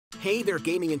Hey there,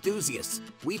 gaming enthusiasts!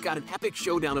 We've got an epic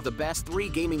showdown of the best 3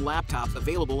 gaming laptops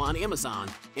available on Amazon,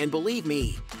 and believe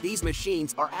me, these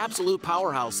machines are absolute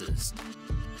powerhouses.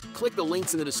 Click the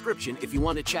links in the description if you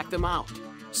want to check them out.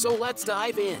 So let's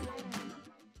dive in.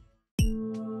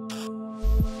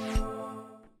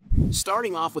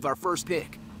 Starting off with our first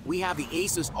pick, we have the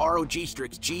Asus ROG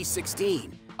Strix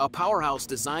G16, a powerhouse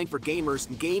designed for gamers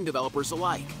and game developers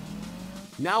alike.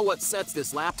 Now what sets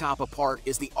this laptop apart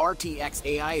is the RTX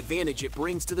AI advantage it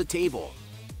brings to the table.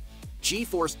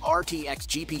 GeForce RTX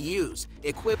GPUs,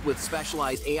 equipped with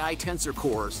specialized AI tensor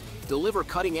cores, deliver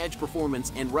cutting-edge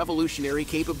performance and revolutionary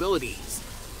capabilities.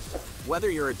 Whether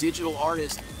you're a digital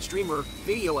artist, streamer,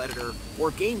 video editor,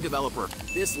 or game developer,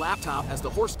 this laptop has the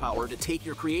horsepower to take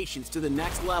your creations to the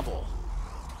next level.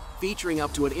 Featuring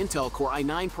up to an Intel Core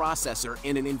i9 processor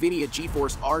and an NVIDIA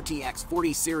GeForce RTX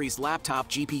 40 series laptop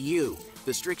GPU,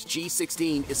 the Strix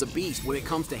G16 is a beast when it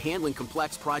comes to handling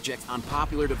complex projects on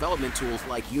popular development tools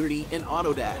like Unity and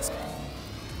Autodesk.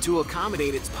 To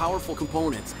accommodate its powerful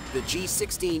components, the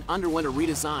G16 underwent a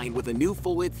redesign with a new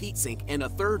full-width heatsink and a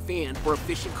third fan for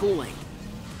efficient cooling.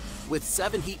 With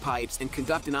 7 heat pipes and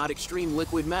conductinoid extreme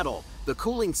liquid metal, the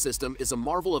cooling system is a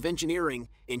marvel of engineering,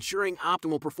 ensuring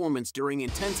optimal performance during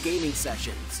intense gaming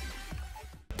sessions.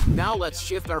 Now let's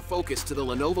shift our focus to the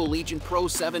Lenovo Legion Pro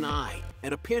 7i,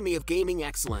 an epitome of gaming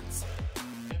excellence.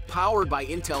 Powered by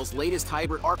Intel's latest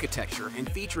hybrid architecture and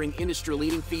featuring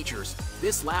industry-leading features,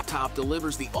 this laptop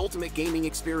delivers the ultimate gaming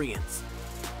experience.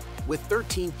 With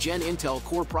 13th Gen Intel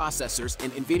Core processors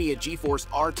and NVIDIA GeForce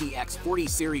RTX 40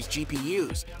 series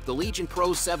GPUs, the Legion Pro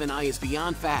 7i is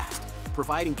beyond fast,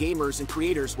 providing gamers and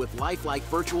creators with lifelike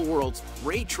virtual worlds,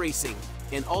 ray tracing,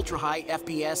 and ultra-high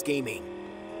FPS gaming.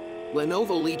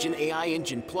 Lenovo Legion AI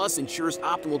Engine Plus ensures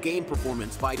optimal game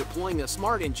performance by deploying a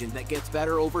smart engine that gets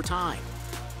better over time.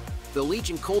 The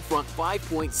Legion Coldfront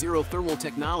 5.0 thermal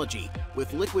technology,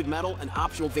 with liquid metal and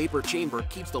optional vapor chamber,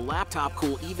 keeps the laptop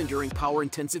cool even during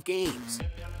power-intensive games.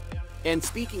 And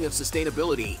speaking of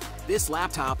sustainability, this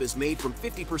laptop is made from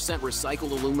 50%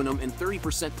 recycled aluminum and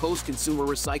 30% post-consumer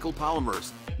recycled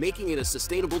polymers, making it a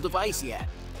sustainable device yet.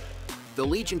 The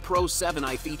Legion Pro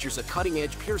 7i features a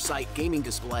cutting-edge PureSight gaming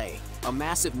display, a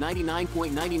massive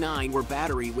 99.99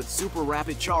 battery with super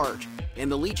rapid charge, and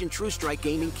the Legion TrueStrike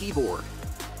gaming keyboard.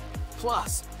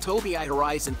 Plus, Tobii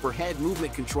Horizon for head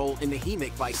movement control and the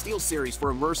HEMIC by SteelSeries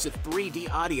for immersive 3D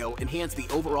audio enhance the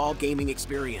overall gaming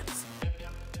experience.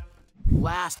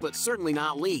 Last but certainly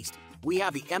not least, we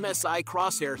have the MSI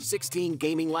Crosshair 16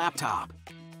 gaming laptop.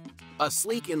 A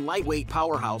sleek and lightweight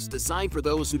powerhouse designed for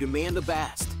those who demand the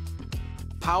best.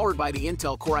 Powered by the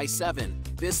Intel Core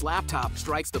i7, this laptop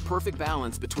strikes the perfect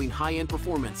balance between high-end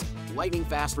performance,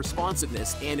 lightning-fast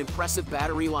responsiveness, and impressive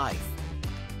battery life.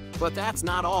 But that's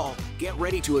not all. Get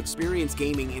ready to experience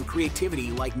gaming and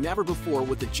creativity like never before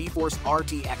with the GeForce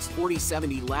RTX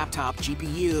 4070 laptop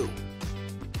GPU.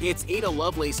 Its Ada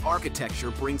Lovelace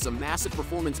architecture brings a massive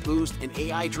performance boost and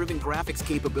AI-driven graphics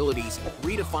capabilities,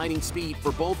 redefining speed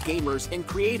for both gamers and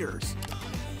creators.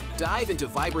 Dive into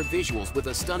vibrant visuals with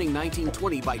a stunning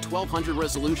 1920 by 1200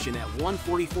 resolution at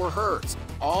 144 Hz,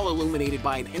 all illuminated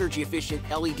by an energy-efficient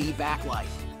LED backlight.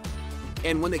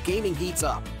 And when the gaming heats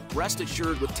up, rest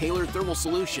assured with tailored thermal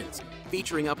solutions,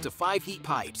 featuring up to 5 heat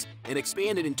pipes, an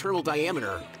expanded internal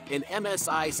diameter, and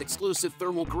MSI's exclusive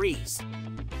thermal grease.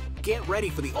 Get ready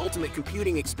for the ultimate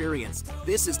computing experience.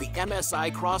 This is the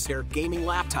MSI Crosshair gaming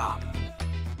laptop.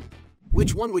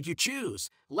 Which one would you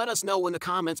choose? Let us know in the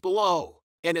comments below.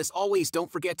 And as always,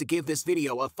 don't forget to give this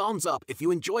video a thumbs up if you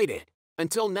enjoyed it.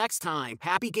 Until next time,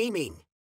 happy gaming!